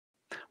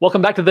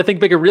Welcome back to the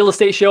Think Bigger Real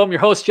Estate Show. I'm your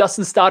host,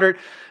 Justin Stoddart.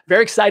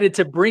 Very excited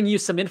to bring you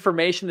some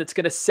information that's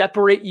going to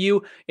separate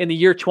you in the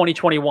year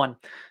 2021.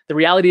 The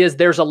reality is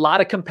there's a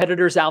lot of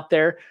competitors out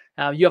there.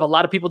 You have a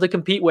lot of people to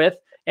compete with,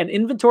 and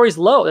inventory is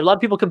low. There are a lot of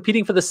people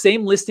competing for the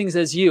same listings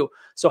as you.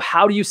 So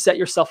how do you set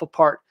yourself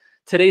apart?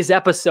 Today's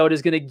episode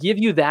is going to give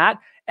you that,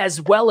 as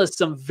well as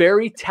some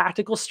very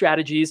tactical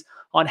strategies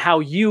on how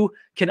you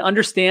can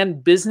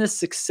understand business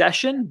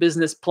succession,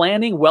 business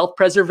planning, wealth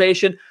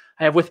preservation.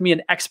 I have with me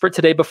an expert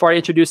today. Before I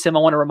introduce him, I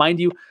want to remind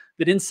you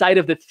that inside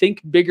of the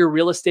Think Bigger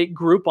Real Estate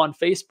group on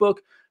Facebook,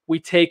 we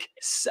take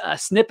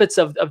snippets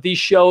of these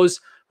shows.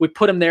 We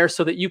put them there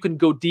so that you can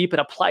go deep and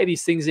apply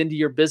these things into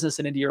your business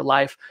and into your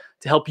life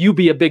to help you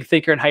be a big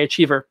thinker and high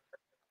achiever.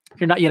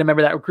 If you're not yet a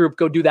member of that group,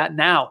 go do that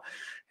now.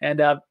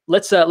 And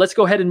let's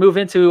go ahead and move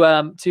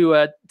into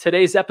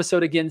today's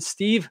episode again.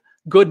 Steve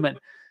Goodman.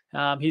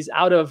 He's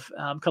out of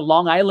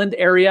Long Island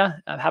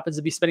area, happens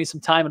to be spending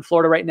some time in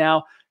Florida right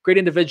now. Great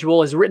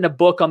individual, has written a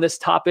book on this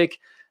topic.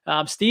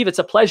 Steve, it's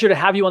a pleasure to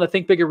have you on the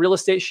Think Bigger Real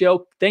Estate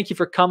Show. Thank you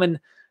for coming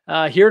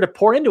here to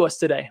pour into us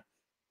today.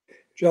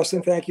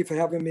 Justin, thank you for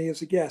having me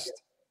as a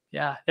guest.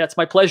 Yeah, that's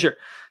my pleasure.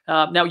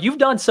 Now, you've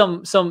done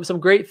some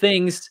great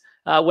things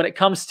when it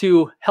comes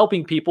to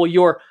helping people.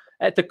 You're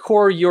at the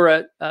core, you're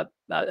a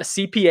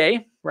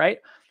CPA, right?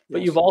 But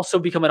Yes. You've also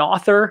become an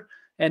author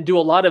and do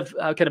a lot of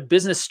kind of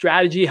business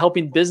strategy,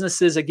 helping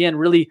businesses, again,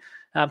 really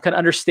kind of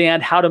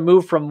understand how to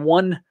move from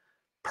one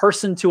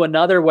person to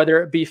another,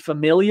 whether it be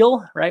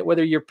familial, right?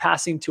 Whether you're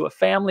passing to a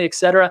family, et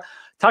cetera.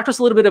 Talk to us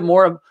a little bit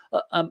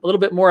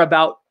more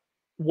about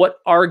what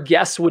our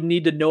guests would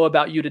need to know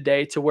about you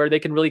today, to where they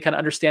can really kind of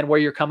understand where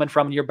you're coming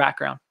from and your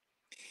background.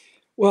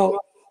 Well,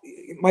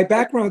 my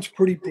background's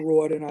pretty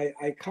broad, and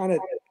I kind of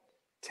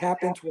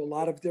tap into a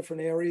lot of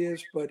different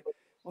areas. But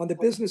on the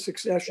business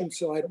succession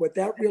side, what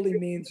that really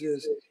means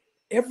is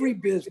every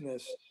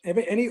business,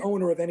 any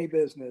owner of any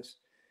business,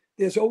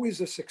 there's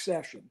always a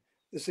succession.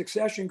 The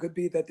succession could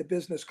be that the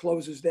business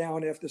closes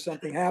down after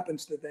something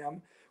happens to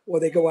them, or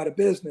they go out of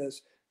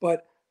business.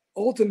 But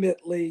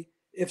ultimately,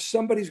 if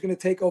somebody's going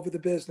to take over the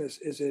business,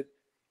 is it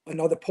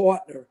another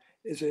partner?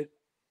 Is it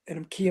a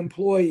key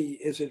employee?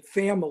 Is it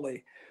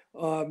family?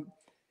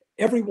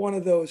 Every one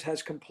of those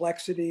has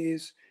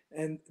complexities,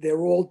 and they're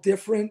all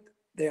different.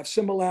 They have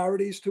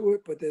similarities to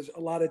it, but there's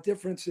a lot of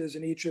differences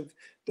in each of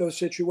those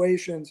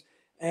situations.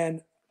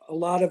 And a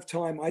lot of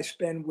time I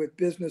spend with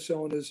business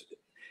owners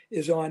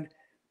is on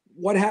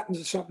what happens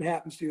if something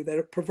happens to you,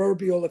 that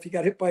proverbial, if you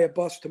got hit by a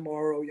bus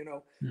tomorrow,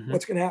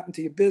 what's going to happen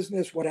to your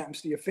business? What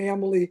happens to your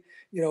family?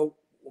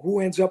 Who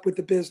ends up with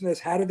the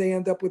business? How do they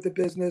end up with the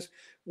business?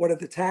 What are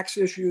the tax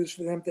issues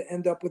for them to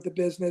end up with the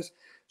business?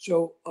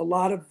 So a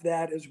lot of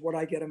that is what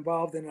I get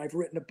involved in. I've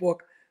written a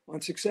book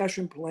on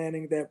succession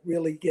planning that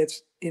really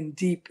gets in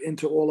deep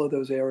into all of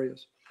those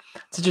areas.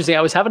 It's interesting.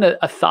 I was having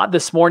a thought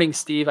this morning,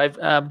 Steve.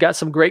 I've got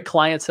some great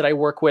clients that I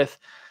work with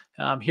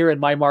here in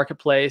my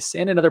marketplace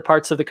and in other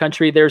parts of the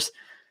country. There's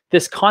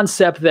this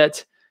concept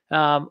that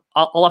I'll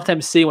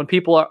oftentimes see when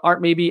people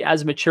aren't maybe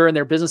as mature in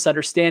their business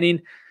understanding.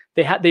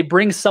 They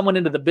bring someone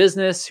into the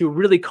business who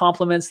really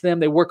complements them.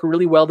 They work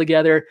really well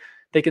together.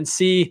 They can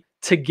see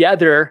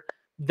together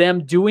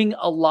them doing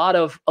a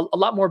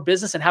lot more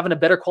business and having a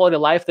better quality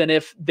of life than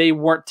if they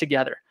weren't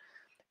together.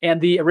 And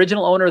the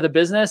original owner of the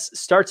business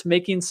starts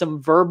making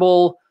some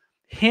verbal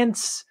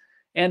hints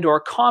and or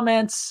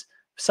comments,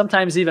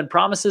 sometimes even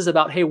promises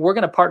about, hey, we're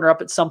going to partner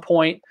up at some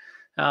point.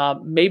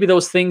 Maybe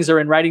those things are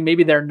in writing,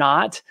 maybe they're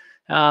not.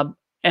 And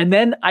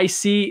then I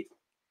see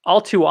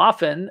all too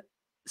often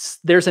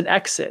there's an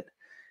exit.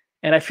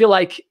 And I feel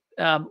like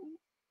an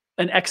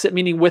exit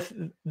meaning with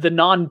the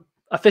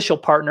non-official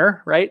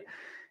partner, right?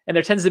 And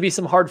there tends to be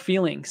some hard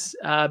feelings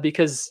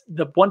because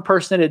the one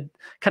person had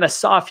kind of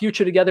saw a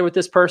future together with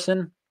this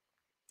person.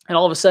 And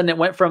all of a sudden it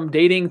went from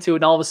dating to,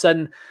 and all of a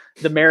sudden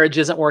the marriage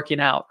isn't working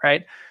out,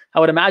 right? I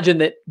would imagine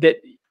that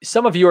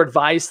some of your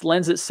advice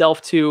lends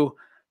itself to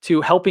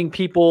helping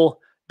people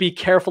be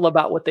careful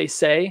about what they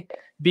say,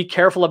 be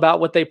careful about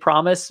what they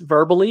promise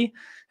verbally,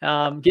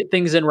 get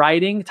things in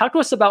writing. Talk to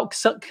us about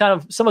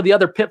some of the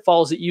other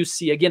pitfalls that you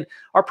see. Again,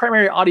 our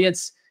primary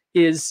audience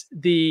is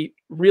the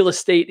real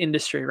estate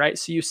industry, right?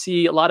 So you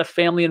see a lot of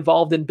family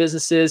involved in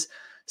businesses.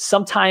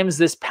 Sometimes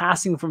this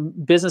passing from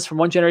business from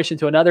one generation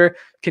to another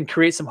can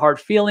create some hard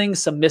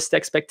feelings, some missed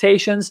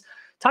expectations.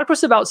 Talk to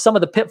us about some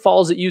of the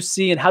pitfalls that you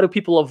see and how do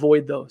people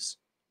avoid those?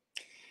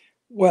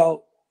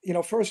 Well,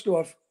 first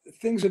off,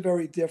 things are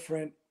very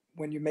different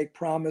when you make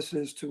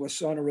promises to a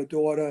son or a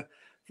daughter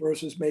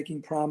versus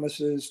making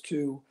promises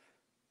to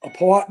a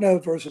partner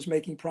versus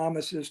making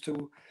promises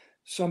to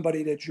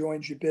somebody that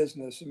joins your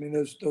business. I mean,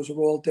 those are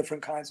all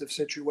different kinds of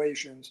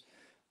situations.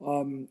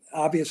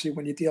 Obviously,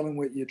 when you're dealing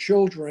with your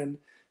children,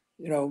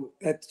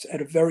 that's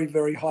at a very,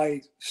 very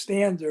high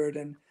standard.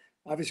 And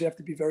obviously, you have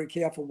to be very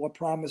careful what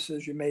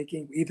promises you're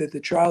making, either the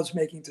child's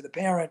making to the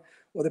parent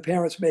or the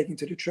parent's making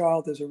to the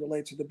child as it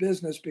relates to the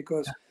business,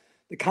 because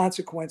the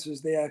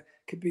consequences there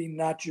could be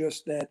not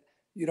just that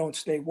you don't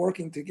stay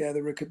working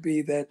together. It could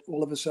be that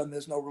all of a sudden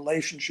there's no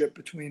relationship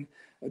between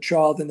a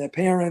child and their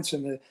parents,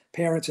 and the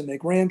parents and their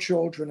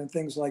grandchildren, and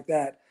things like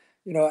that.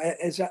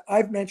 As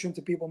I've mentioned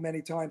to people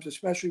many times,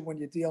 especially when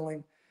you're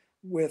dealing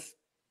with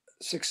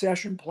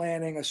succession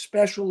planning,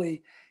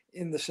 especially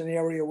in the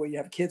scenario where you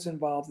have kids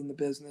involved in the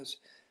business,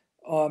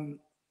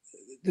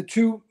 the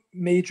two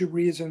major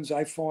reasons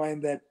I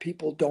find that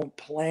people don't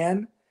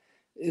plan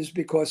is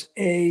because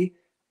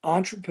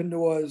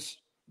entrepreneurs,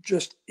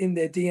 just in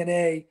their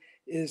DNA,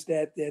 is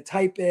that they're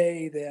type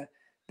A,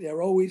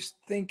 they're always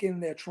thinking,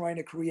 they're trying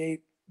to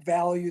create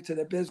value to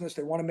their business,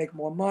 they want to make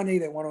more money,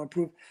 they want to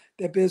improve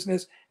their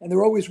business, and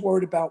they're always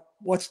worried about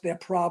what's their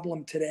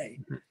problem today.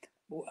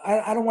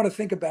 I don't want to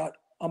think about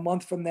a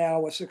month from now,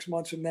 or 6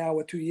 months from now,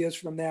 or 2 years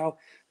from now,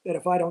 that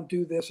if I don't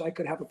do this, I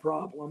could have a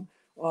problem.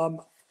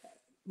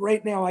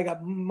 Right now, I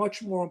got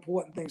much more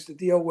important things to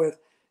deal with,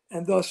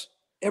 and thus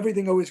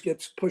everything always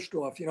gets pushed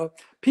off.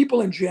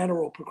 People in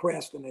general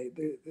procrastinate.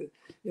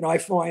 I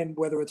find,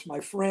 whether it's my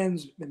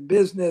friends in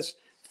business,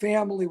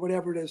 family,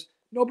 whatever it is,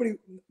 nobody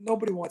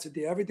wants to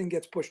deal. Everything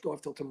gets pushed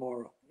off till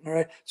tomorrow. All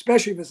right,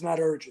 especially if it's not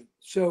urgent.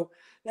 So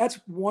that's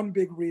one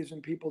big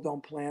reason people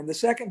don't plan. The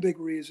second big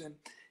reason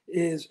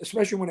is,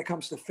 especially when it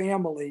comes to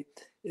family,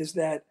 is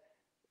that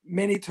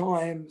many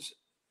times,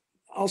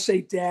 I'll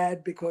say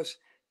dad, because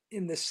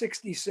in the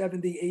 60,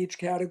 70 age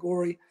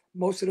category,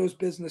 most of those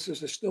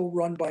businesses are still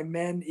run by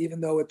men, even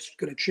though it's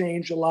going to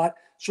change a lot.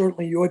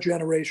 Certainly your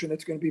generation,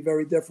 it's going to be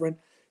very different.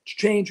 It's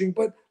changing,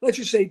 but let's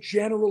just say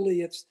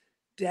generally it's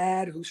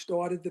dad who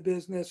started the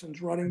business and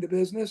is running the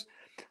business.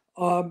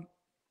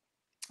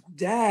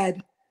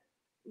 Dad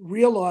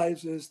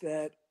realizes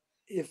that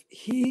if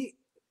he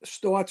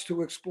starts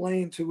to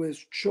explain to his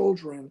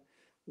children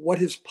what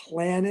his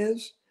plan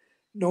is,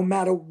 no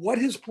matter what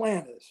his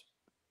plan is,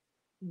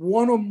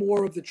 one or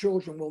more of the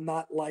children will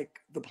not like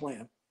the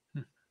plan.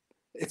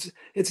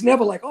 It's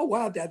never like, oh,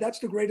 wow, Dad, that's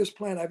the greatest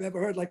plan I've ever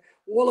heard. Like,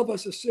 all of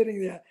us are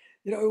sitting there.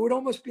 It would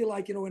almost be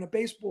like, in a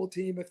baseball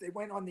team, if they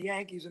went on the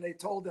Yankees and they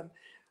told them,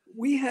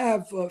 we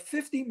have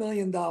 $50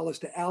 million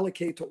to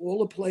allocate to all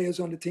the players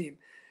on the team.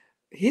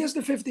 Here's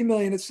the $50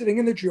 million. It's sitting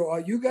in the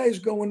jar. You guys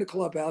go in the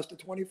clubhouse, the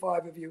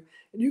 25 of you,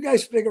 and you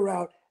guys figure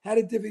out how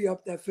to divvy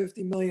up that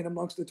 $50 million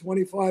amongst the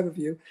 25 of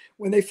you.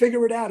 When they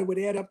figure it out, it would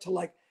add up to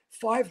like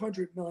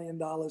 $500 million,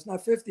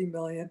 not $50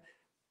 million,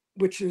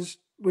 which is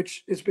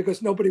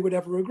because nobody would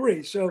ever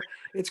agree. So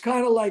it's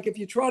kind of like, if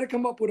you try to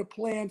come up with a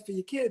plan for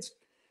your kids,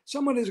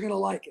 someone is going to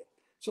like it.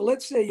 So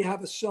let's say you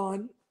have a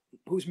son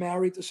who's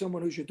married to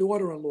someone who's your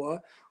daughter-in-law,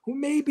 who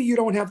maybe you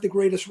don't have the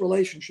greatest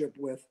relationship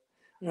with,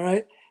 all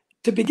right,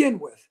 to begin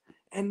with.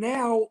 And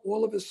now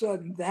all of a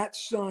sudden that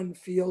son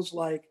feels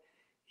like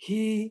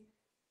he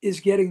is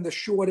getting the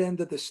short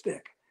end of the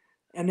stick.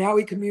 And now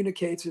he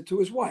communicates it to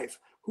his wife,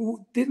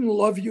 who didn't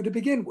love you to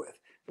begin with.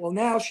 Well,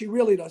 now she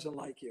really doesn't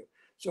like you.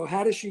 So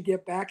how does she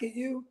get back at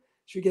you?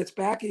 She gets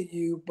back at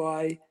you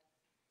by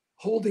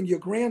holding your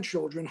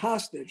grandchildren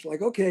hostage.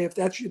 Like, okay, if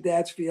that's your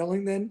dad's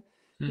feeling, then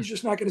he's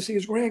just not going to see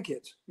his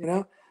grandkids,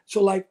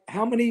 So like,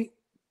 how many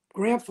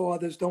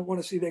grandfathers don't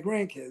want to see their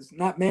grandkids?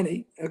 Not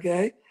many,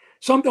 okay?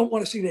 Some don't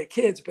want to see their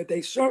kids, but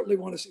they certainly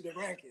want to see their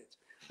grandkids,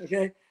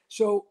 okay?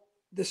 So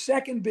the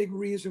second big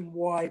reason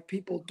why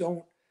people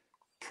don't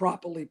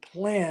properly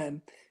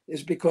plan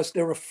is because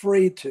they're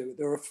afraid to.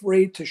 They're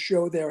afraid to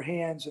show their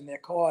hands and their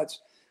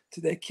cards to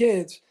their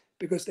kids,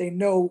 because they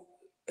know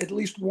at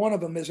least one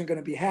of them isn't going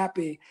to be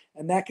happy,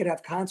 and that could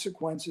have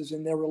consequences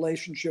in their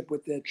relationship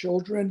with their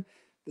children,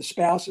 the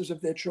spouses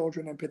of their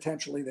children, and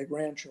potentially their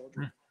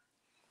grandchildren.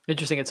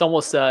 Interesting. It's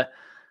almost that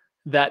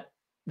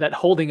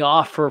holding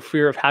off for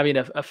fear of having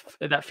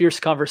that fierce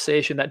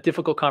conversation, that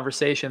difficult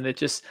conversation that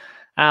just,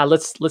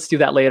 let's do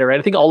that later. Right?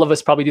 I think all of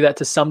us probably do that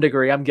to some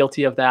degree. I'm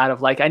guilty of that,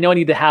 of like, I know I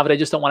need to have it, I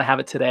just don't want to have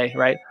it today.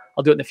 Right?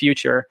 I'll do it in the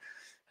future.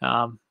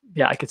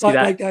 Yeah, I could see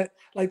that.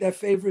 Like that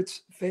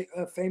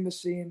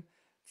famous scene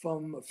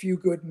from A Few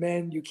Good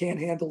Men, You Can't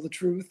Handle the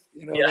Truth.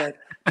 That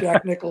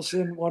Jack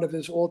Nicholson, one of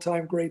his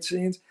all-time great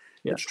scenes.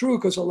 Yeah. It's true,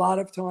 because a lot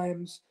of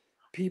times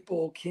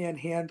people can't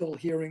handle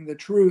hearing the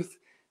truth,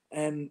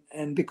 and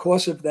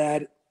because of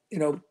that,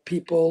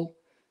 people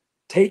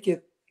take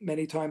it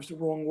many times the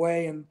wrong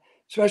way, and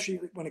especially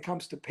when it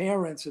comes to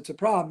parents, it's a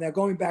problem. Now,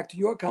 going back to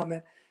your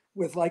comment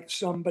with, like,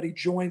 somebody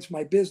joins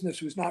my business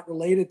who's not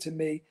related to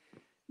me,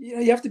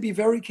 you have to be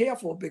very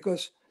careful,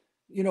 because,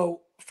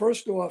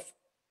 first off,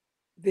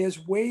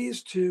 there's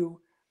ways to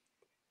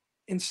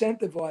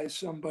incentivize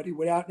somebody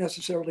without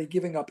necessarily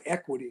giving up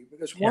equity.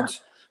 Because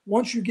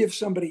once you give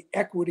somebody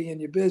equity in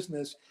your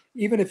business,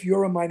 even if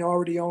you're a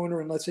minority owner,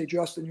 and let's say,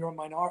 Justin,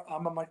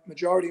 I'm a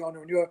majority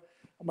owner and you're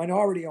a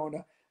minority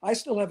owner, I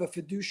still have a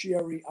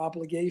fiduciary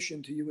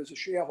obligation to you as a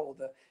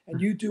shareholder, and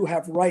you do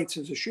have rights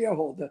as a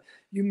shareholder.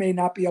 You may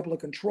not be able to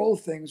control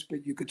things,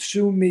 but you could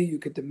sue me, you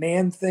could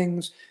demand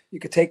things, you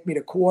could take me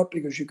to court,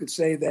 because you could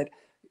say that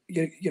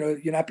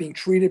you're not being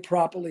treated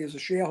properly as a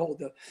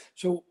shareholder.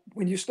 So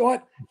when you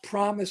start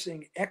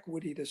promising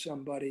equity to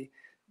somebody,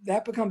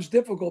 that becomes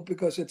difficult,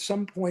 because at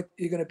some point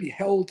you're going to be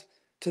held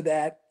to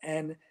that,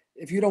 and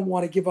if you don't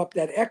want to give up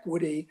that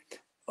equity,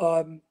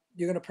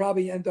 you're going to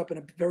probably end up in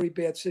a very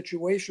bad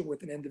situation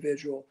with an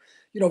individual,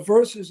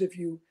 versus if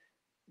you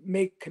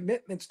make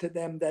commitments to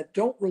them that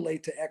don't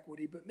relate to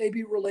equity, but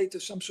maybe relate to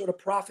some sort of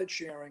profit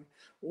sharing,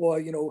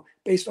 or,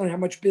 based on how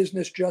much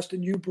business,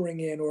 Justin, you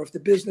bring in, or if the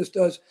business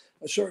does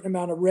a certain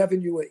amount of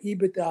revenue or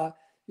EBITDA,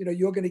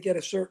 you're going to get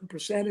a certain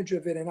percentage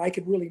of it. And I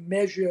could really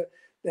measure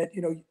that,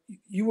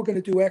 you were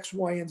going to do X,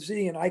 Y, and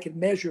Z, and I could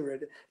measure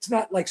it. It's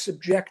not like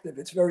subjective,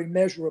 it's very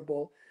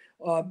measurable.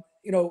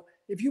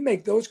 If you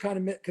make those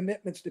kind of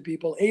commitments to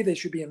people, they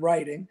should be in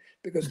writing,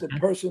 because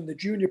the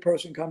junior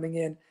person coming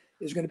in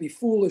is going to be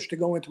foolish to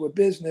go into a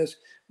business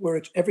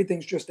where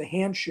everything's just a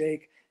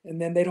handshake, and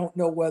then they don't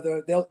know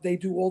whether they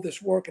do all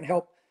this work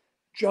and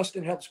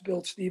Justin helps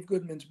build Steve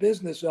Goodman's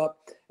business up.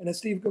 And then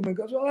Steve Goodman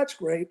goes, "Oh, that's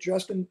great.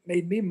 Justin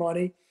made me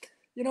money.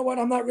 You know what?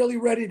 I'm not really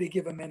ready to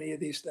give him any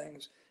of these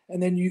things."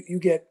 And then you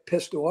get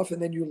pissed off,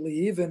 and then you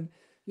leave, and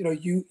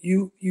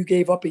you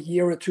gave up a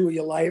year or two of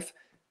your life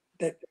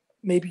that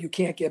maybe you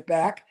can't get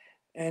back.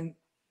 And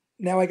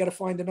now I got to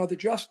find another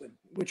Justin,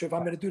 which if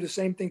I'm going to do the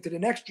same thing to the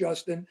next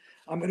Justin,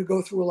 I'm going to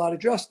go through a lot of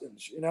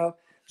Justins,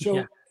 So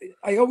yeah.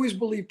 I always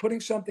believe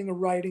putting something in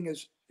writing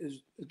is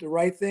the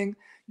right thing,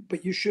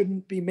 but you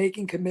shouldn't be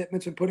making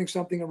commitments and putting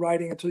something in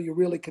writing until you're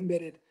really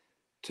committed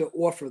to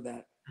offer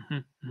that. Mm-hmm.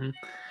 Mm-hmm.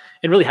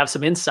 And really have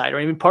some insight.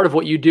 Right? I mean, part of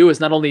what you do is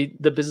not only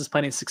the business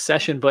planning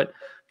succession, but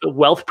the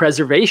wealth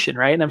preservation,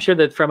 right? And I'm sure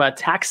that from a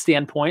tax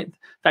standpoint, the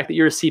fact that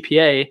you're a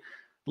CPA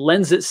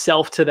lends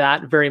itself to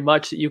that very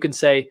much, that you can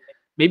say,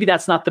 maybe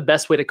that's not the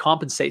best way to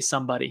compensate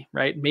somebody,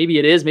 right? Maybe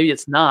it is, maybe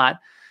it's not.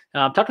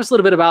 Talk to us a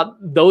little bit about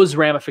those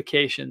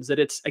ramifications, that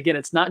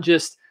it's not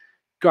just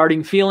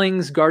guarding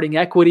feelings, guarding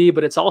equity,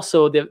 but it's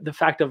also the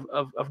fact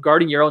of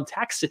guarding your own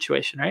tax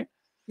situation, right?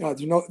 No,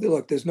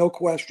 there's no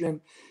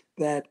question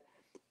that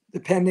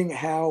depending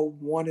how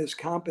one is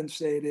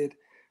compensated,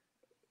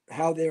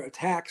 how they're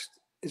taxed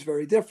is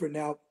very different.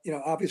 Now,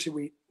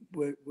 obviously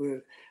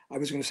I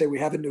was going to say we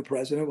have a new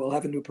president. We'll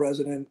have a new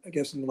president, I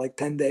guess, in like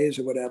 10 days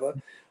or whatever.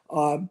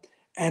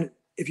 And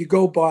if you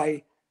go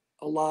by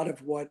a lot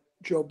of what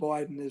Joe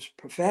Biden is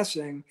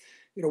professing,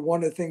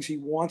 one of the things he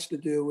wants to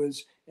do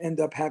is end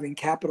up having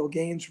capital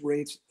gains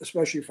rates,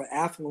 especially for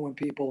affluent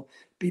people,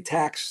 be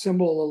taxed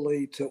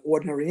similarly to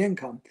ordinary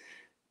income.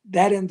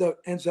 That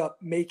ends up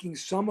making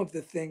some of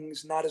the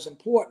things not as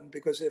important,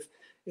 because if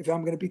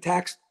I'm going to be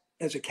taxed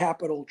as a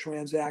capital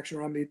transaction,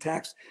 or I'm going to be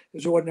taxed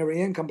as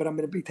ordinary income, but I'm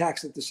going to be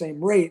taxed at the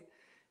same rate,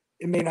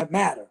 it may not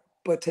matter.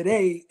 But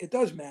today it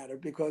does matter,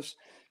 because,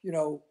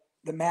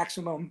 the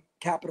maximum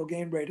capital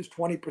gain rate is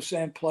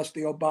 20% plus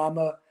the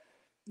Obama,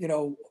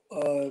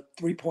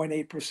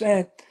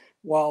 3.8%,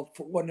 while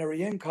for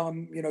ordinary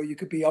income, you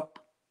could be up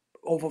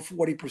over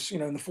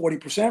 40%, in the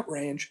 40%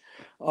 range,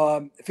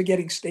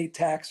 forgetting state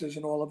taxes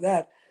and all of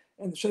that.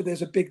 And so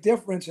there's a big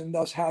difference, and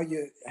thus how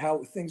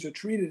things are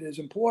treated is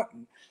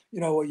important.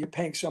 Or you're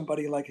paying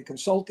somebody like a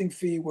consulting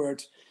fee where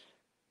it's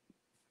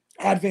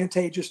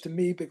advantageous to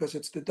me because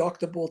it's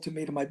deductible to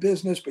me, to my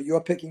business, but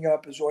you're picking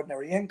up as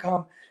ordinary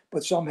income.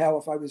 But somehow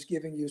if I was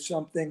giving you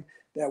something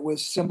that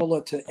was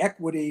similar to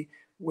equity,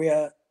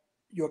 where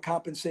your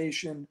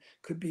compensation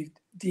could be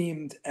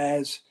deemed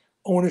as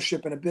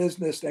ownership in a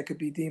business, that could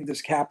be deemed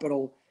as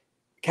capital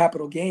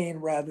gain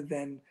rather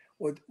than,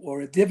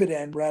 or a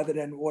dividend rather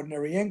than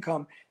ordinary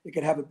income, it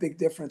could have a big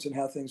difference in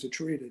how things are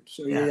treated.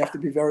 So you have to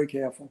be very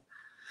careful.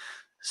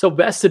 So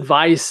best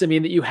advice, I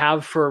mean, that you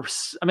have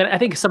I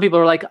think some people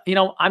are like,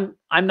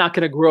 I'm not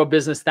going to grow a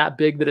business that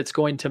big that it's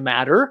going to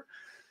matter.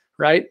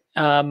 Right.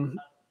 I'm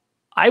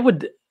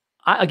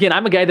a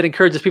guy that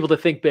encourages people to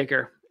think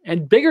bigger,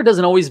 and bigger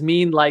doesn't always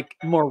mean like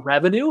more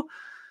revenue.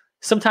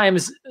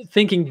 Sometimes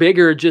thinking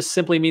bigger just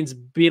simply means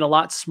being a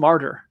lot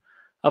smarter,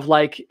 of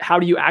like, how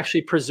do you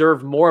actually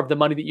preserve more of the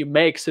money that you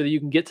make so that you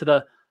can get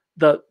to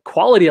the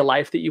quality of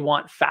life that you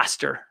want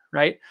faster.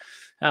 Right.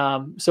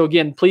 So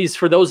again, please,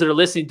 for those that are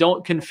listening,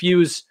 don't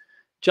confuse.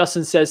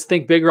 Justin says,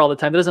 think bigger all the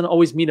time. That doesn't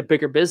always mean a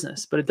bigger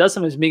business, but it does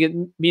sometimes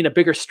mean a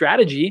bigger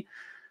strategy.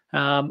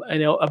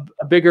 A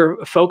bigger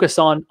focus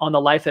on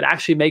the life that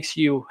actually makes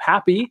you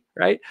happy.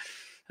 Right.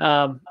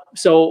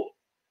 So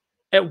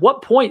at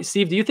what point,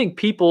 Steve, do you think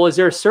is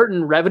there a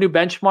certain revenue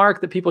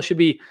benchmark that people should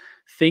be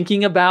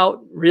thinking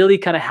about really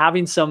kind of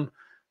having some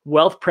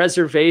wealth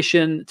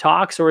preservation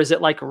talks? Or is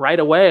it like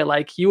right away,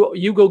 like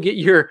you go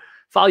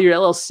file your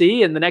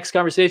LLC, and the next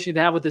conversation you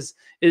can have with is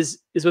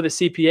with a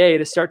CPA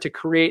to start to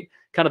create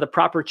kind of the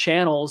proper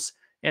channels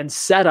and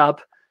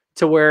setup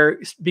to where,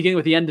 beginning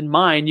with the end in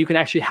mind, you can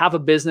actually have a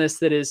business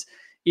that is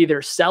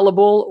either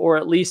sellable or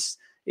at least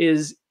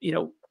is,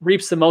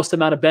 reaps the most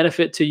amount of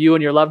benefit to you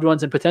and your loved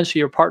ones and potentially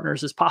your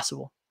partners as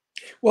possible?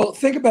 Well,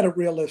 think about it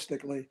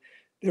realistically.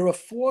 There are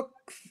 4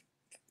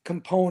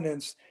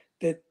 components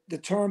that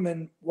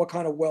determine what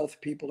kind of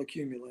wealth people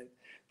accumulate.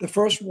 The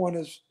first one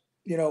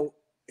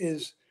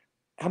is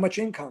how much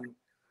income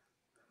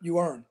you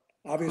earn.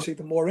 Obviously,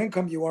 the more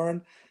income you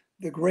earn,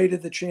 the greater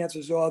the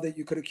chances are that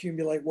you could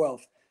accumulate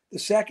wealth. The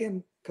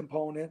second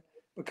component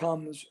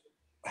becomes,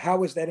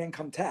 how is that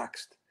income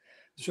taxed?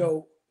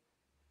 So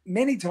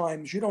many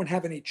times you don't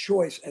have any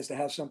choice as to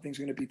how something's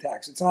going to be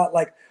taxed. It's not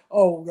like,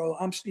 oh, well,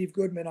 I'm Steve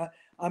Goodman.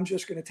 I'm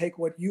just going to take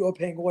what you are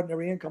paying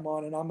ordinary income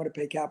on and I'm going to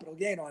pay capital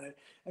gain on it.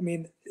 I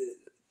mean,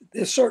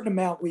 there's a certain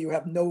amount where you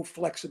have no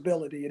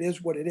flexibility. It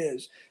is what it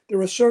is.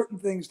 There are certain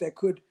things that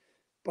could,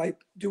 by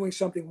doing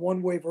something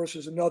one way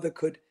versus another,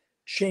 could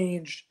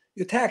change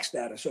your tax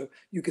status. So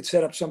you could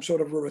set up some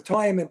sort of a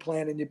retirement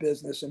plan in your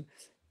business, and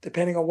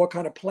depending on what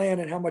kind of plan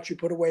and how much you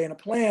put away in a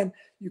plan,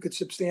 you could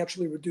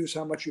substantially reduce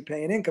how much you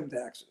pay in income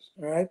taxes.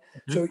 All right.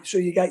 So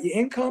you got your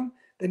income,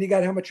 then you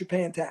got how much you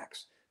pay in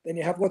tax, then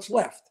you have what's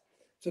left.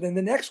 So then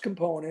the next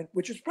component,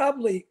 which is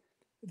probably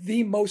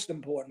the most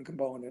important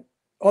component,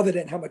 other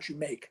than how much you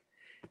make,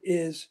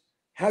 is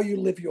how you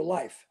live your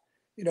life.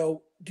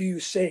 Do you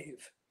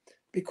save?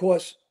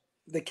 Because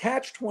the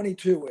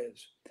catch-22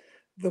 is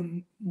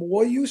the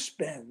more you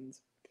spend,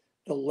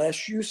 the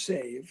less you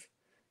save,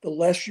 the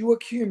less you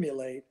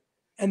accumulate,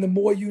 and the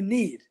more you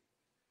need.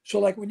 So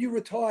like when you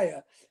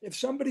retire, if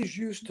somebody's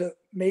used to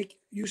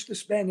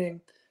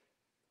spending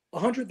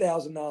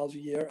 $100,000 a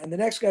year and the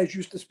next guy's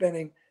used to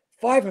spending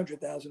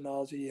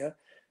 $500,000 a year,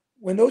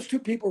 when those two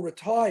people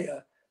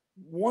retire,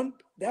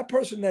 that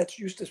person that's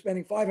used to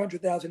spending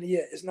 $500,000 a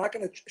year is not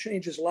going to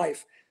change his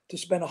life to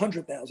spend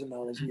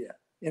 $100,000 a year.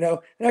 They're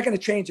not going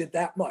to change it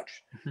that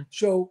much.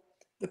 So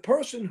the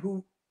person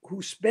who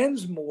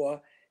spends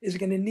more is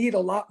going to need a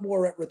lot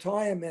more at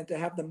retirement to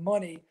have the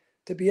money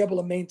to be able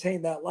to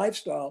maintain that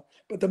lifestyle.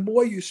 But the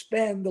more you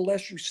spend, the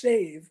less you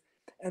save,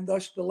 and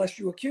thus the less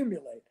you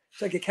accumulate.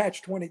 It's like a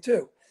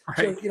catch-22.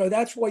 Right. So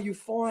that's why you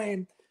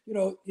find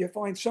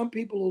some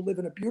people who live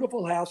in a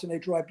beautiful house and they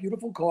drive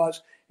beautiful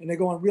cars and they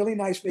go on really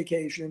nice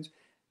vacations,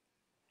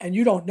 and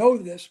you don't know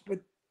this, but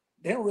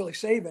they don't really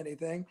save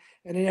anything.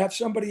 And then you have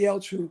somebody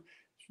else who's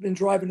been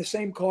driving the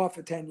same car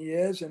for 10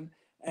 years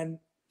and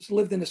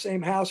lived in the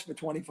same house for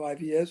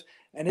 25 years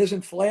and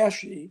isn't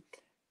flashy,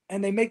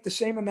 and they make the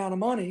same amount of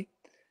money,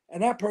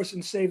 and that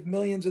person saved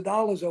millions of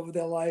dollars over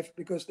their life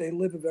because they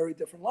live a very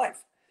different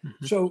life.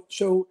 So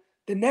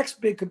the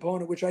next big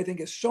component, which I think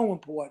is so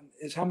important,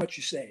 is how much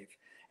you save.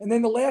 And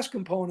then the last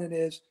component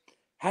is,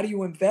 how do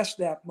you invest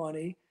that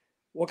money?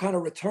 What kind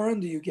of return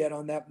do you get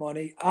on that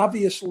money?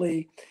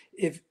 Obviously,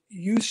 if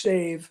you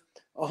save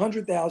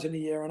 $100,000 a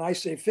year and I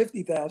save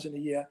 $50,000 a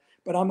year,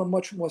 but I'm a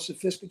much more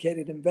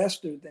sophisticated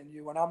investor than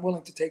you and I'm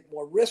willing to take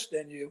more risk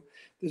than you,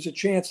 there's a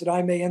chance that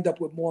I may end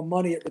up with more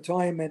money at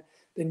retirement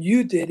than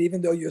you did,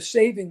 even though you're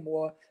saving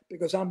more,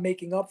 because I'm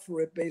making up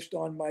for it based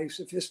on my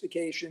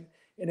sophistication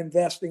in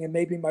investing and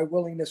maybe my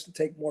willingness to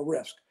take more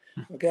risk.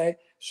 Okay.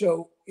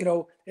 So,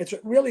 it's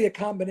really a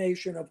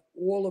combination of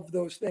all of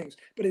those things.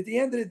 But at the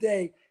end of the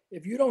day,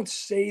 if you don't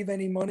save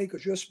any money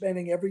because you're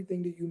spending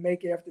everything that you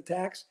make after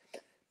tax,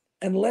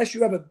 unless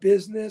you have a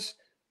business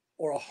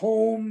or a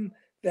home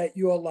that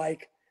you're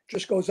like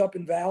just goes up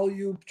in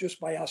value just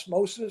by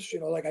osmosis,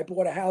 like I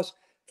bought a house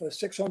for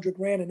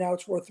 $600,000 and now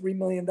it's worth $3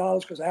 million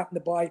because I happened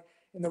to buy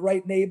in the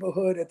right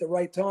neighborhood at the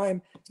right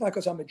time. It's not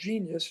because I'm a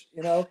genius,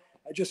 I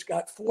just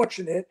got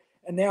fortunate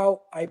and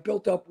now I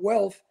built up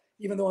wealth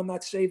even though I'm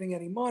not saving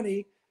any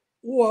money,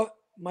 or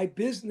my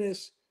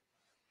business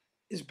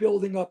is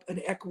building up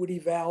an equity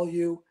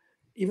value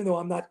even though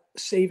I'm not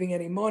saving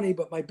any money,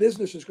 but my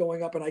business is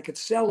going up and I could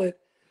sell it.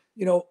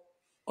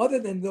 Other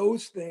than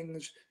those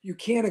things, you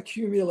can't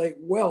accumulate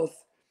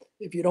wealth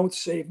if you don't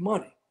save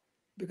money,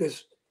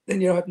 because then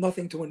you don't have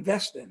nothing to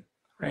invest in.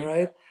 Right. All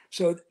right.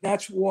 So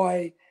that's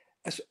why,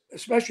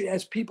 especially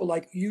as people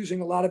like using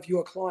a lot of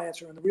your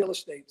clients are in the real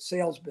estate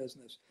sales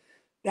business,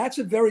 that's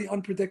a very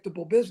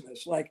unpredictable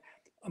business. Like,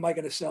 am I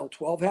going to sell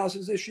 12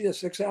 houses this year,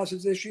 6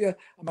 houses this year?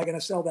 Am I going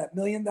to sell that $1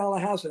 million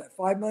house or that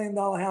 $5 million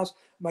house?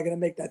 Am I going to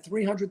make that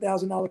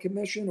 $300,000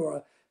 commission or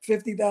a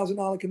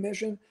 $50,000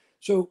 commission?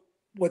 So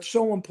what's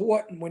so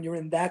important when you're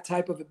in that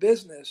type of a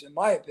business, in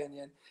my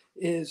opinion,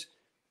 is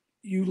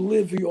you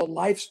live your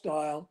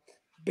lifestyle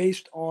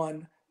based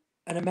on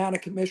an amount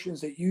of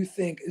commissions that you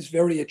think is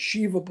very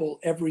achievable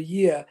every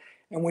year.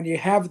 And when you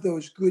have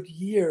those good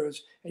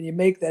years and you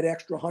make that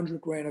extra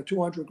 $100,000 or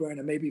 $200,000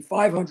 or maybe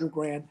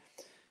 $500,000,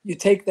 you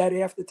take that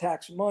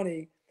after-tax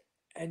money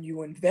and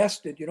you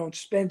invest it. You don't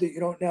spend it. You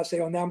don't now say,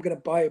 oh, now I'm going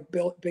to buy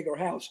a bigger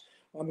house.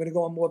 I'm going to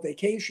go on more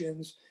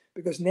vacations,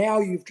 because now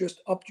you've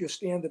just upped your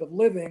standard of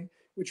living,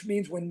 which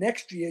means when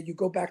next year you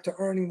go back to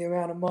earning the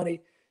amount of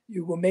money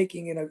you were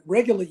making in a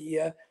regular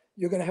year,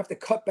 you're going to have to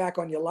cut back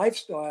on your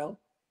lifestyle.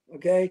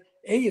 Okay.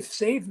 A, you've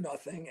saved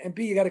nothing. And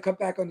B, you got to cut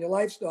back on your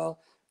lifestyle,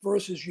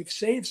 versus you've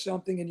saved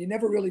something and you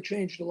never really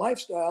changed the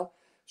lifestyle,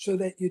 so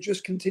that you're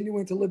just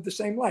continuing to live the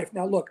same life.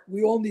 Now, look,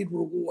 we all need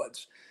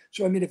rewards.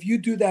 So, I mean, if you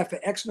do that for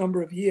X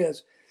number of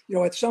years,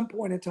 at some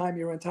point in time,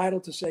 you're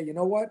entitled to say, you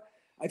know what,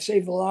 I've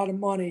saved a lot of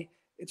money.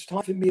 It's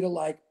time for me to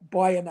like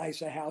buy a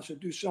nicer house or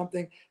do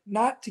something,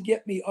 not to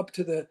get me up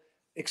to the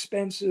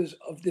expenses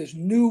of this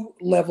new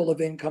level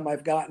of income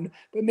I've gotten,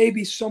 but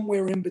maybe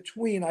somewhere in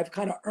between, I've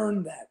kind of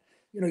earned that.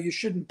 You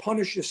shouldn't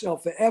punish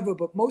yourself forever,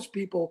 but most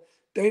people,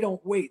 they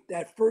don't wait.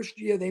 That first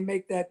year they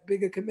make that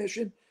bigger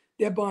commission,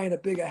 they're buying a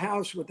bigger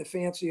house with a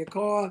fancier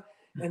car,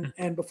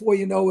 And before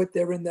you know it,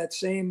 they're in that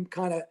same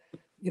kind of,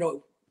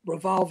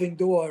 revolving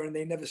door, and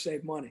they never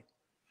save money.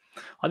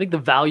 I think the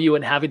value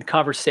in having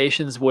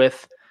conversations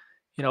with,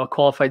 a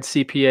qualified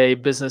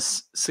CPA,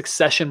 business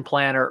succession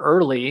planner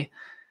early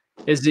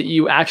is that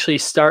you actually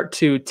start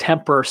to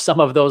temper some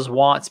of those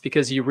wants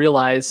because you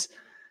realize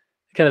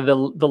kind of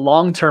the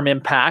long-term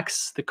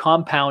impacts, the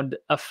compound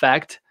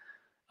effect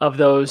of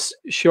those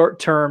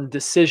short-term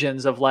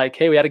decisions of like,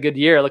 hey, we had a good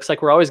year. It looks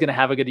like we're always going to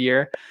have a good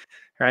year,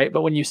 right?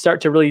 But when you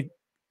start to really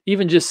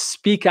even just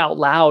speak out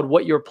loud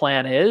what your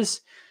plan is,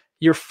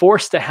 you're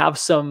forced to have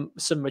some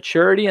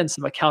maturity and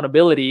some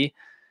accountability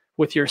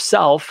with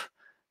yourself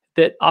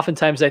that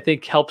oftentimes I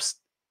think helps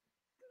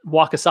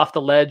walk us off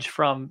the ledge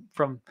from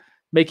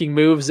making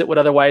moves that would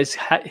otherwise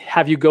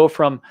have you go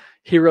from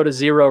hero to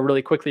zero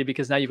really quickly,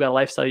 because now you've got a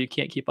lifestyle you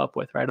can't keep up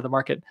with, right? Or the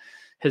market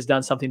has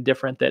done something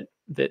different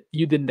that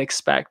you didn't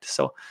expect.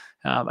 So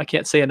I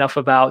can't say enough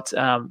about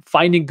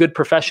finding good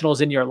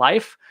professionals in your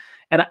life.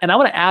 And I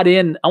want to add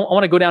in, I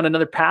want to go down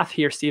another path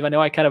here, Steve. I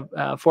know I kind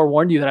of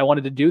forewarned you that I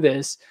wanted to do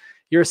this.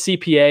 You're a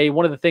CPA.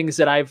 One of the things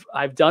that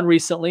I've done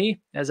recently,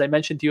 as I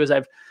mentioned to you, is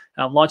I've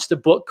launched a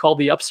book called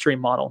The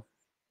Upstream Model,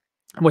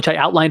 in which I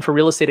outline for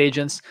real estate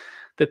agents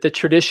that the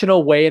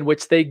traditional way in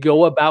which they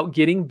go about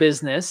getting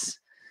business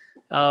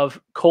of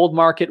cold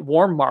market,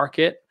 warm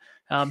market,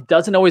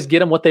 doesn't always get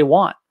them what they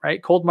want,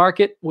 right? Cold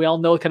market, we all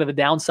know kind of the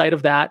downside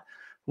of that.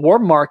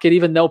 Warm market,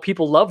 even though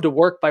people love to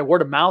work by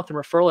word of mouth and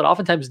referral, it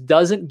oftentimes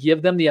doesn't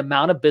give them the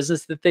amount of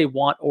business that they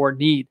want or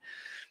need.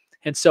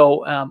 And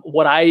so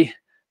what I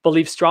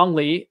believe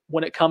strongly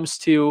when it comes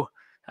to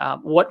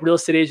what real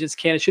estate agents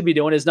can and should be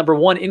doing is, number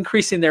one,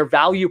 increasing their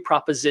value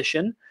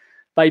proposition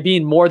by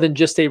being more than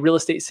just a real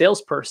estate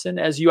salesperson,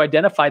 as you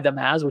identified them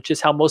as, which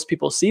is how most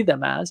people see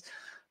them as,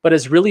 but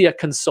as really a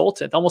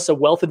consultant, almost a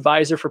wealth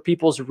advisor for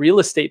people's real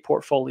estate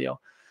portfolio,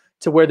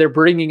 to where they're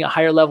bringing a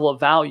higher level of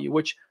value,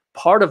 which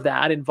part of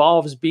that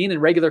involves being in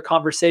regular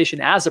conversation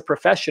as a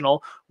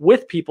professional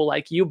with people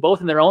like you,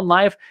 both in their own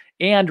life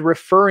and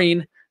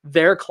referring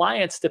their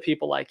clients to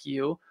people like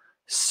you,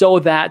 so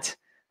that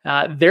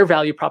their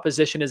value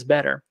proposition is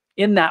better.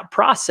 In that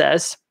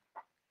process,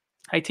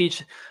 I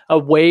teach a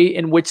way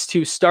in which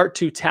to start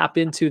to tap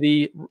into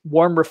the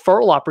warm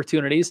referral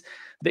opportunities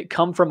that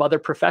come from other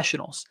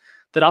professionals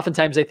that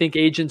oftentimes I think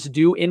agents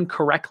do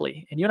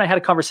incorrectly. And you and I had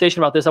a conversation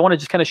about this. I want to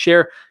just kind of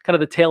share kind of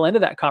the tail end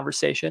of that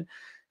conversation,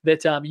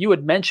 that you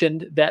had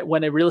mentioned that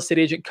when a real estate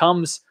agent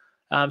comes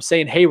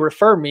saying, hey,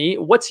 refer me,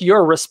 what's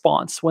your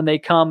response when they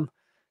come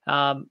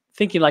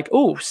thinking like,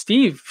 oh,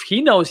 Steve,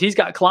 he knows he's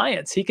got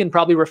clients, he can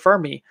probably refer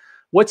me?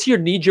 What's your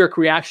knee-jerk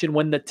reaction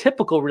when the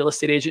typical real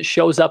estate agent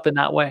shows up in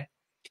that way?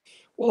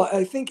 Well,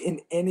 I think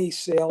in any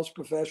sales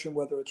profession,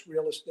 whether it's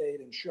real estate,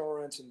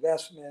 insurance,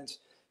 investments,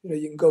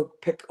 you can go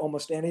pick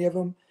almost any of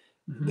them.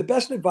 Mm-hmm. The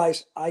best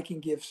advice I can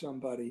give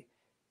somebody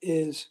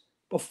is,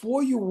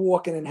 before you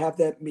walk in and have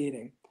that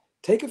meeting,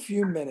 take a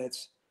few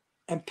minutes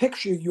and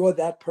picture you're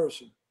that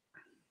person.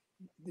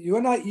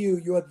 You're not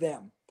you, you're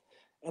them.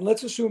 And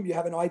let's assume you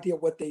have an idea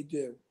what they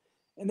do.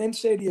 And then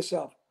say to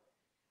yourself,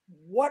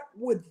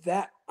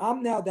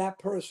 I'm now that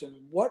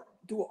person. What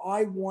do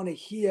I want to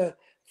hear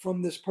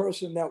from this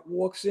person that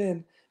walks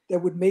in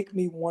that would make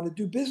me want to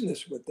do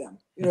business with them?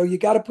 You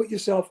got to put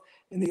yourself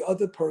in the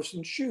other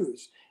person's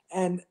shoes.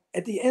 And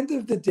at the end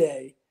of the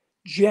day,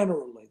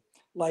 generally,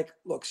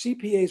 look,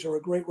 CPAs are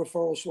a great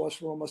referral source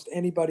for almost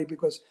anybody,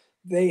 because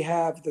they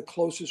have the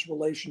closest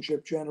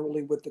relationship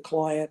generally with the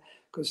client,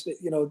 because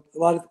a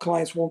lot of the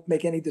clients won't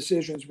make any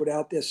decisions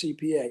without their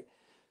CPA.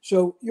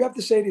 So you have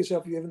to say to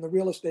yourself, you're in the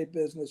real estate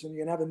business and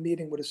you're gonna have a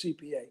meeting with a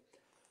CPA.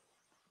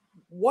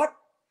 What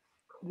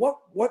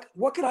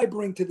can I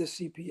bring to the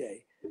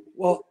CPA?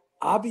 Well,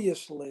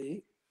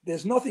 obviously,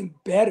 there's nothing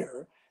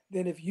better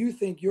than if you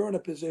think you're in a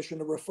position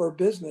to refer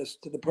business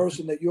to the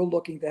person that you're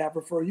looking to have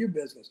refer you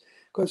business.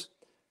 Because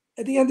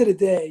at the end of the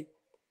day,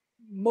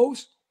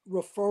 most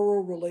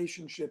referral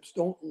relationships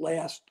don't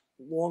last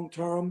long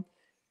term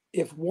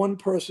if one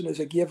person is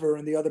a giver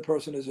and the other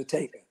person is a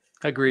taker.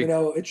 Agree.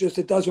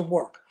 It doesn't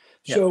work.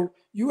 Yep. So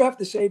you have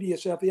to say to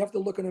yourself, you have to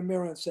look in the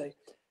mirror and say,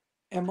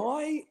 am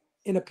I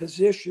in a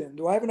position,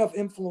 do I have enough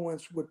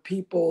influence with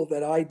people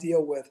that I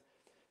deal with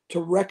to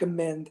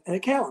recommend an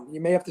accountant? You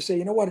may have to say,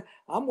 you know what,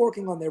 I'm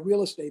working on their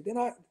real estate. They're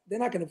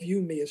not going to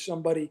view me as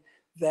somebody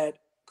that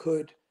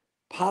could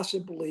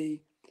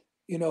possibly,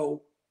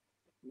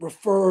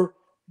 refer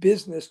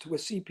business to a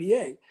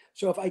CPA.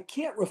 So if I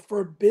can't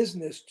refer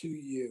business to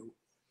you,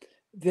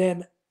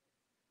 then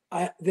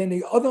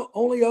the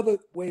only other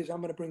ways I'm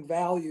going to bring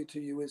value to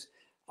you is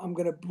I'm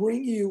going to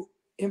bring you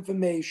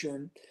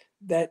information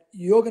that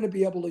you're going to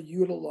be able to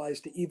utilize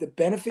to either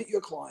benefit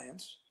your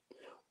clients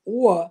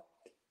or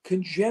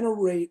can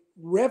generate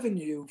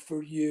revenue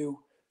for you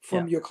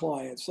from your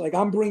clients. Like,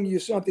 I'm bringing you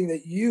something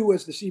that you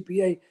as the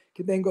CPA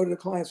can then go to the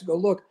clients and go,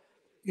 look,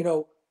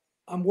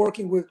 I'm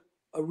working with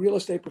a real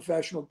estate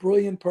professional,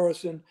 brilliant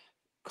person,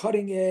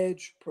 cutting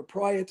edge,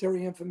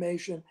 proprietary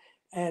information.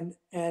 And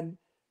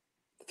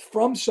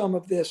from some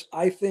of this,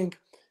 I think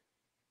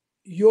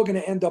you're going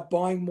to end up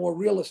buying more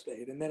real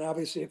estate. And then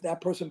obviously if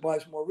that person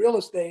buys more real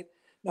estate,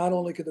 not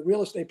only could the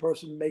real estate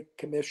person make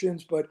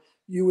commissions, but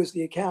you as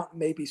the accountant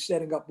may be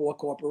setting up more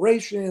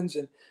corporations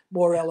and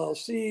more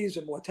LLCs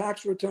and more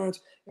tax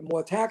returns and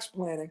more tax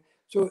planning.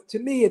 So to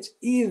me, it's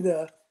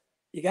either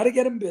you got to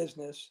get in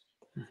business,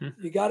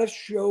 you got to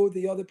show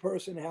the other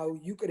person how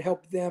you could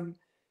help them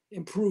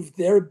improve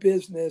their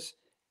business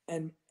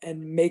and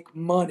make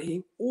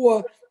money,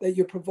 or that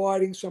you're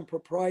providing some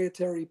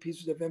proprietary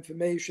pieces of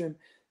information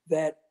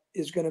that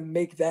is going to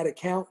make that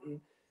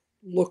accountant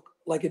look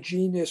like a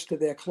genius to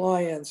their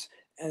clients,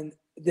 and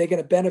they're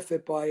going to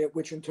benefit by it,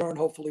 which in turn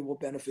hopefully will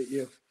benefit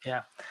you.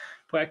 Yeah.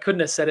 Boy, I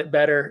couldn't have said it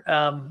better.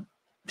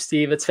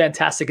 Steve, it's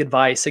fantastic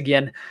advice.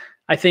 Again,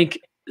 I think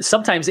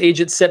sometimes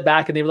agents sit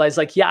back and they realize,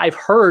 like, yeah, I've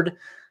heard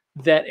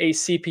that a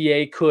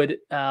CPA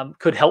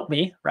could help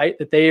me, right?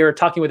 That they are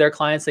talking with their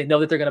clients. They know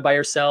that they're going to buy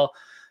or sell,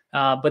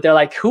 but they're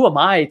like, who am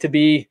I to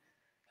be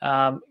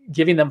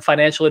giving them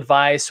financial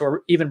advice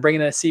or even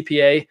bringing in a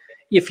CPA?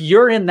 If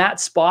you're in that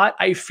spot,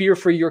 I fear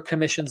for your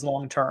commissions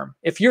long-term.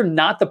 If you're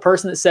not the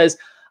person that says,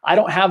 I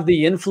don't have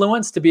the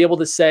influence to be able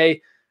to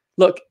say,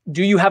 look,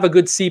 do you have a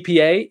good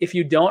CPA? If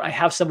you don't, I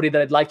have somebody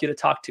that I'd like you to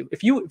talk to.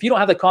 If you don't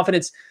have the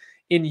confidence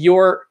in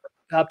your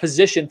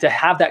position to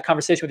have that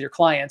conversation with your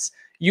clients,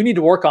 you need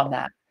to work on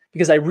that,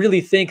 because I really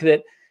think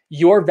that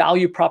your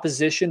value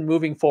proposition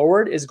moving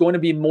forward is going to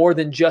be more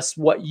than just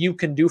what you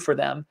can do for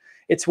them.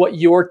 It's what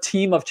your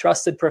team of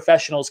trusted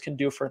professionals can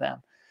do for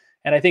them.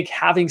 And I think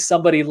having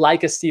somebody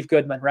like a Steve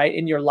Goodman, right,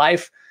 in your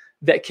life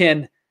that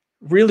can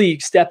really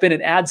step in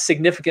and add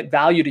significant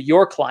value to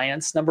your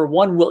clients, number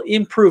one, will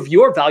improve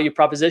your value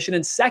proposition.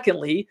 And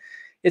secondly,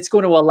 it's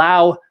going to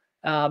allow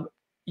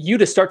you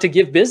to start to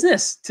give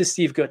business to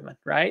Steve Goodman,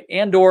 right?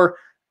 And or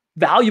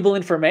valuable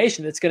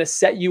information that's going to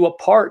set you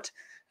apart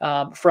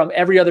from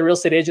every other real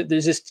estate agent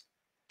that just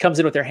comes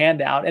in with their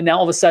hand out. And now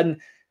all of a sudden,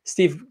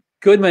 Steve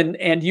Goodman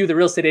and you, the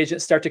real estate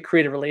agent, start to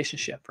create a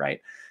relationship,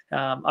 right?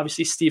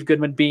 Obviously, Steve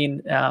Goodman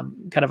being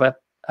kind of a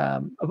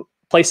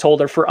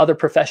placeholder for other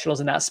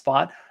professionals in that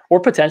spot, or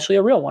potentially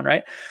a real one,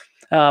 right?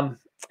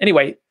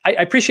 Anyway, I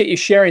appreciate you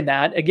sharing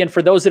that. Again,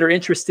 for those that are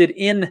interested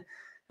in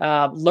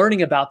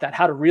learning about that,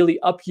 how to really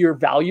up your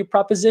value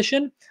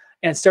proposition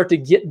and start to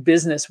get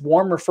business,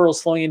 warm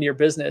referrals flowing into your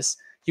business,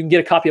 you can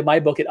get a copy of my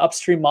book at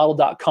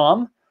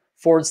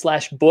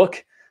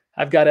upstreammodel.com/book.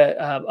 I've got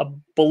a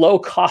below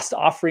cost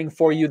offering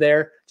for you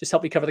there. Just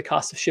help me cover the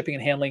cost of shipping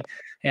and handling.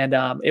 And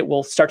it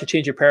will start to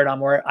change your paradigm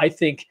where I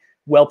think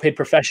well-paid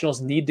professionals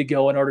need to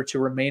go in order to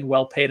remain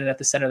well-paid and at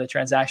the center of the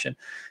transaction.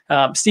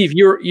 Steve,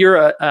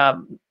 you're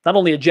not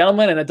only a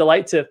gentleman and a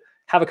delight to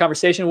have a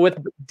conversation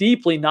with, but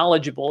deeply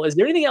knowledgeable. Is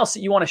there anything else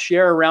that you want to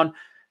share around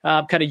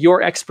kind of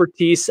your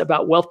expertise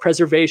about wealth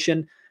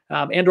preservation?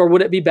 And or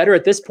would it be better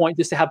at this point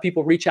just to have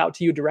people reach out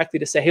to you directly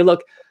to say, hey,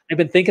 look, I've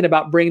been thinking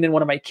about bringing in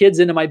one of my kids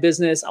into my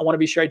business. I want to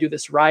be sure I do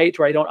this right,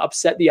 or I don't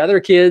upset the other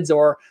kids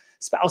or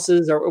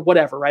spouses or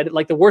whatever, right?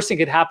 Like the worst thing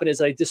could happen is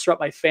I disrupt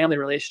my family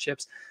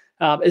relationships.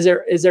 Is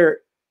there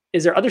other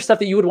stuff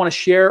that you would want to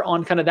share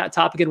on kind of that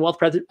topic in wealth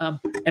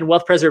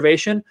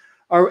preservation?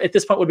 Or at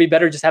this point would it be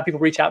better just have people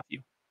reach out to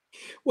you?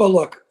 Well,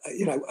 look,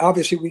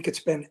 obviously we could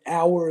spend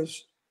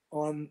hours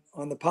on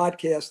the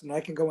podcast, and I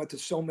can go into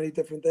so many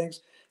different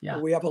things. Yeah.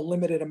 We have a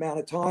limited amount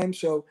of time.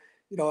 So,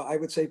 I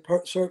would say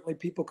certainly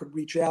people could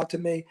reach out to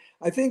me.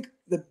 I think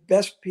the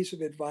best piece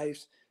of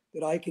advice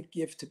that I could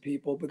give to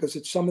people, because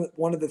it's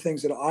one of the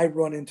things that I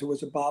run into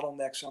as a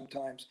bottleneck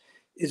sometimes,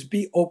 is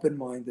be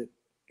open-minded.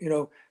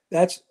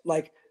 That's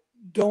like,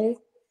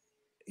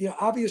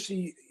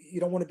 obviously you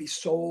don't want to be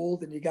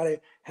sold, and you got to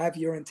have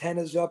your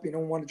antennas up. You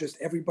don't want to just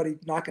everybody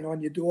knocking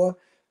on your door,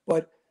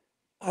 but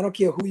I don't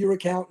care who your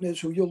accountant is,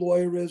 who your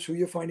lawyer is, who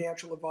your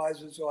financial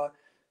advisors are.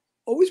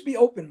 Always be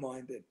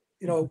open-minded,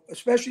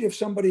 especially if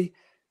somebody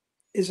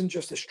isn't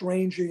just a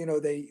stranger,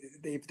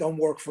 they've done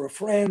work for a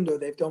friend or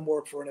they've done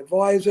work for an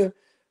advisor.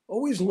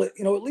 Always, at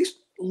least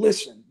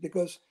listen,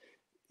 because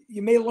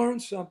you may learn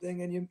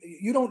something, and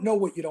you don't know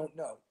what you don't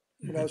know,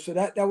 so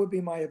that would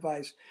be my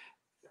advice.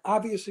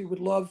 Obviously would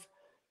love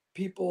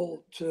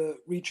people to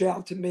reach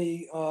out to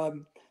me. A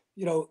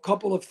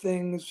couple of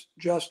things,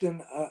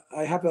 Justin.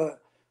 I have a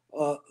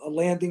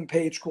landing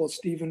page called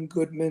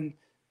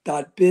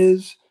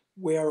stephengoodman.biz,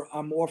 where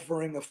I'm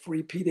offering a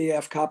free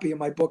PDF copy of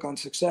my book on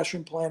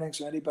succession planning.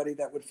 So anybody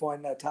that would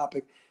find that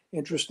topic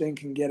interesting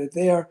can get it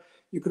there.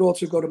 You could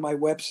also go to my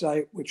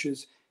website, which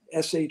is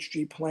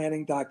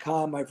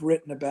shgplanning.com. I've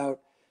written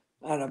about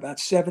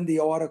 70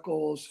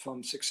 articles,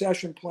 from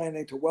succession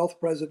planning to wealth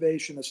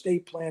preservation,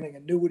 estate planning,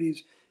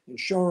 annuities,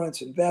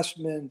 insurance,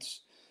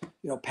 investments,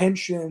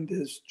 pension.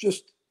 There's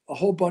just a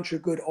whole bunch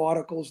of good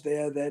articles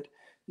there that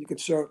you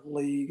could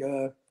certainly,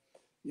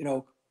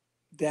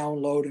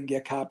 download and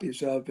get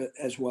copies of it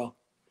as well.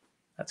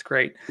 That's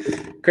great.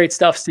 Great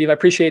stuff, Steve. I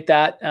appreciate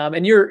that.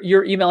 And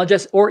your email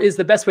address, or is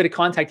the best way to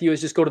contact you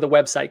is just go to the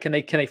website? Can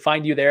they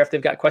find you there if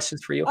they've got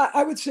questions for you?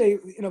 I would say,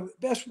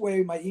 best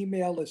way, my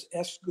email is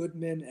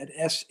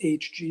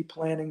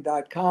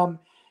sgoodman@shgplanning.com.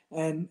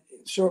 And,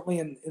 certainly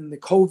in the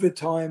COVID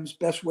times,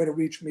 best way to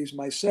reach me is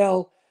my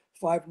cell,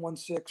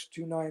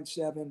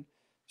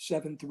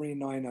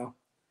 516-297-7390.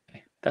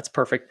 That's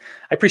perfect.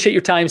 I appreciate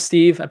your time,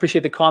 Steve. I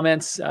appreciate the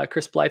comments.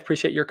 Chris Blythe,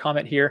 appreciate your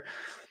comment here.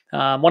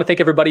 I want to thank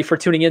everybody for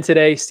tuning in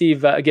today.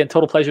 Steve, again,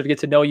 total pleasure to get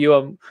to know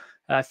you.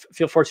 I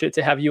feel fortunate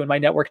to have you in my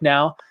network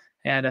now.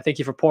 And thank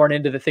you for pouring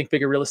into the Think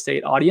Bigger Real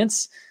Estate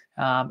audience.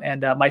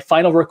 My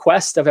final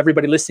request of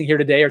everybody listening here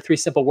today are 3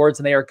 simple words,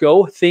 and they are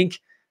go think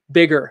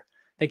bigger.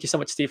 Thank you so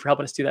much, Steve, for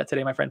helping us do that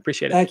today, my friend.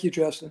 Appreciate it. Thank you,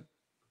 Justin.